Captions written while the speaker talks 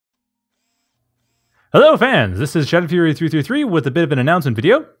Hello fans, this is ShadowFury333 with a bit of an announcement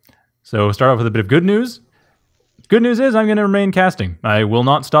video. So start off with a bit of good news. Good news is I'm going to remain casting. I will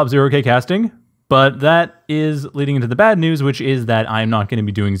not stop 0K casting, but that is leading into the bad news, which is that I'm not going to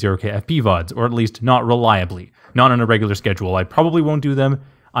be doing 0K FP VODs, or at least not reliably, not on a regular schedule. I probably won't do them.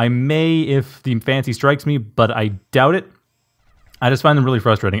 I may if the fancy strikes me, but I doubt it. I just find them really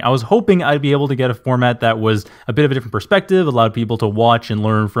frustrating. I was hoping I'd be able to get a format that was a bit of a different perspective, allowed people to watch and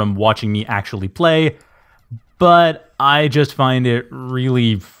learn from watching me actually play, but I just find it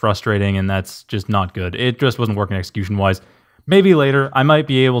really frustrating, and that's just not good. It just wasn't working execution-wise. Maybe later, I might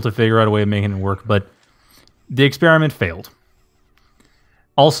be able to figure out a way of making it work, but the experiment failed.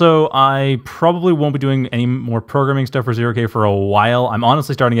 Also, I probably won't be doing any more programming stuff for 0K for a while. I'm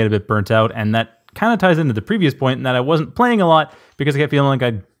honestly starting to get a bit burnt out, and that kind of ties into the previous point in that I wasn't playing a lot because I kept feeling like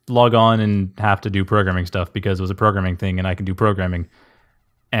I'd log on and have to do programming stuff because it was a programming thing and I can do programming.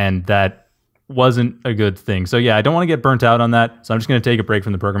 And that wasn't a good thing. So yeah, I don't want to get burnt out on that, so I'm just going to take a break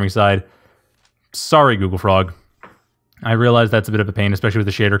from the programming side. Sorry, Google Frog. I realize that's a bit of a pain, especially with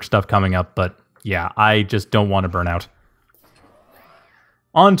the shader stuff coming up, but yeah, I just don't want to burn out.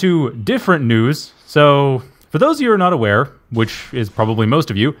 On to different news. So, for those of you who are not aware, which is probably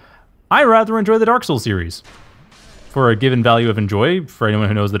most of you, I rather enjoy the Dark Souls series. For a given value of enjoy, for anyone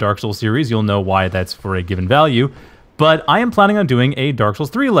who knows the Dark Souls series, you'll know why that's for a given value, but I am planning on doing a Dark Souls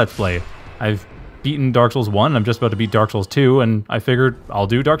 3 Let's Play. I've beaten Dark Souls 1, and I'm just about to beat Dark Souls 2, and I figured I'll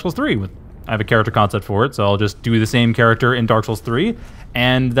do Dark Souls 3. I have a character concept for it, so I'll just do the same character in Dark Souls 3,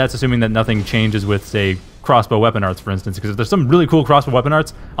 and that's assuming that nothing changes with, say, crossbow weapon arts, for instance, because if there's some really cool crossbow weapon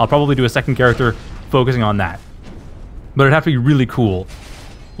arts, I'll probably do a second character focusing on that. But it'd have to be really cool.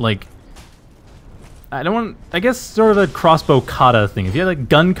 Like, I guess sort of a crossbow kata thing. If you had like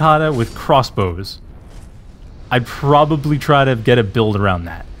gun kata with crossbows, I'd probably try to get a build around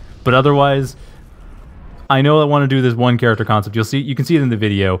that. But otherwise, I know I want to do this one character concept. You can see it in the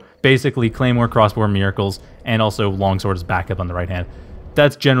video. Basically, Claymore, crossbow, miracles, and also longsword as backup on the right hand.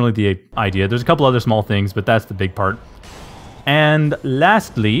 That's generally the idea. There's a couple other small things, but that's the big part. And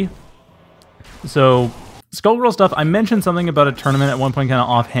lastly, so Skullgirl stuff, I mentioned something about a tournament at one point kind of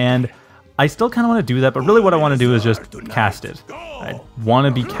offhand. I still kind of want to do that, but really what I want to do is just cast it. I want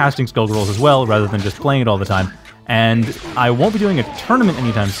to be casting Skullgirls as well, rather than just playing it all the time. And I won't be doing a tournament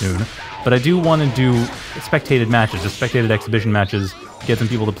anytime soon, but I do want to do spectated matches, just spectated exhibition matches, get some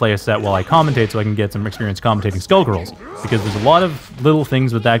people to play a set while I commentate so I can get some experience commentating Skullgirls. Because there's a lot of little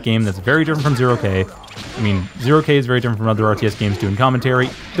things with that game that's very different from 0K. I mean, 0K is very different from other RTS games doing commentary.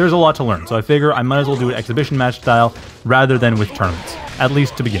 There's a lot to learn, so I figure I might as well do it exhibition match style rather than with tournaments, at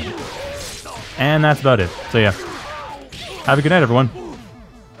least to begin. And that's about it. So yeah, have a good night, everyone.